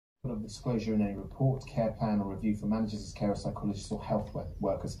of disclosure in any report, care plan or review for managers as carers, psychologists or health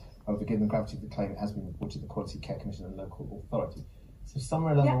workers. However, given the gravity of the claim, it has been reported to the Quality Care Commission and local authority. So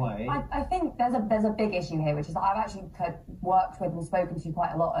somewhere along the way... I think there's a big issue here, which is that I've actually worked with and spoken to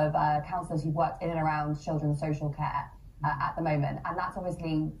quite a lot of counsellors who've worked in and around children's social care at the moment, and that's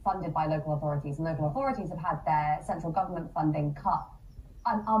obviously funded by local authorities, and local authorities have had their central government funding cut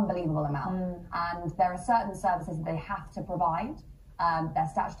an unbelievable amount, and there are certain services that they have to provide, they're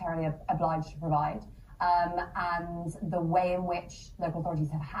statutorily obliged to provide, and the way in which local authorities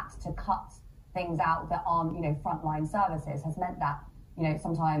have had to cut things out that aren't, frontline services has meant that,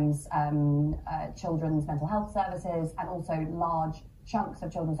 sometimes children's mental health services and also large chunks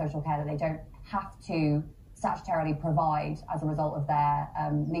of children's social care that they don't have to statutorily provide as a result of their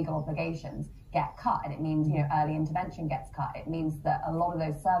legal obligations get cut, and it means early intervention gets cut. It means that a lot of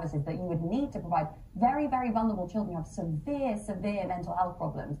those services that you would need to provide very, very vulnerable children who have severe mental health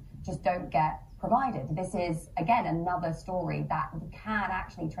problems just don't get provided. This is again another story that you can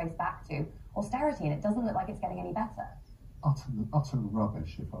actually trace back to austerity, and it doesn't look like it's getting any better. Utter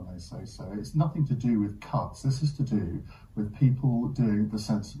rubbish, if I may say so. It's nothing to do with cuts. This is to do with people doing the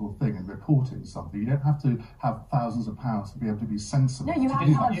sensible thing and reporting something. You don't have to have thousands of pounds to be able to be sensible. No, you have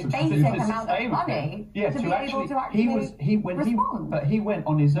to have a basic amount of money to be able to actually respond. But he went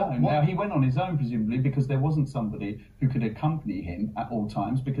on his own. Now, he went on his own, presumably, because there wasn't somebody who could accompany him at all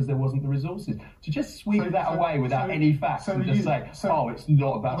times because there wasn't the resources. To just sweep that away without any facts and just say, oh, it's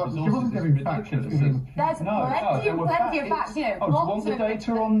not about resources, it's ridiculous. There's plenty of facts. Do you want the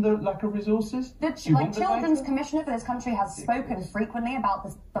data on the lack of resources? The Children's Commissioner for this country has spoken frequently about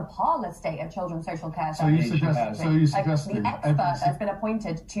the parlous state of children's social care. So you suggest the expert that has been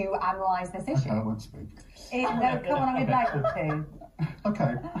appointed to analyse this issue. Okay, I won't speak. No, come on, I would like you to.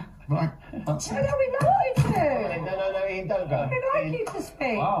 Okay, right. That's it. No, we'd like you to. No, Ian, don't go. We'd like you to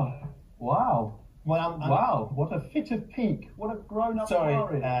speak. Wow. Well, wow, what a fit of pique. What a grown-up story.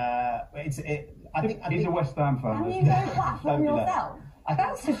 I think he's a West Ham fan. Can you go platform yourself?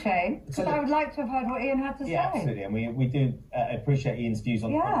 That's a shame, because I would like to have heard what Ian had to say. Yeah, absolutely, and we do appreciate Ian's views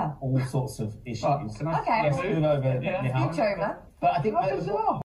on all sorts of issues. Okay. Yes, move over. But I think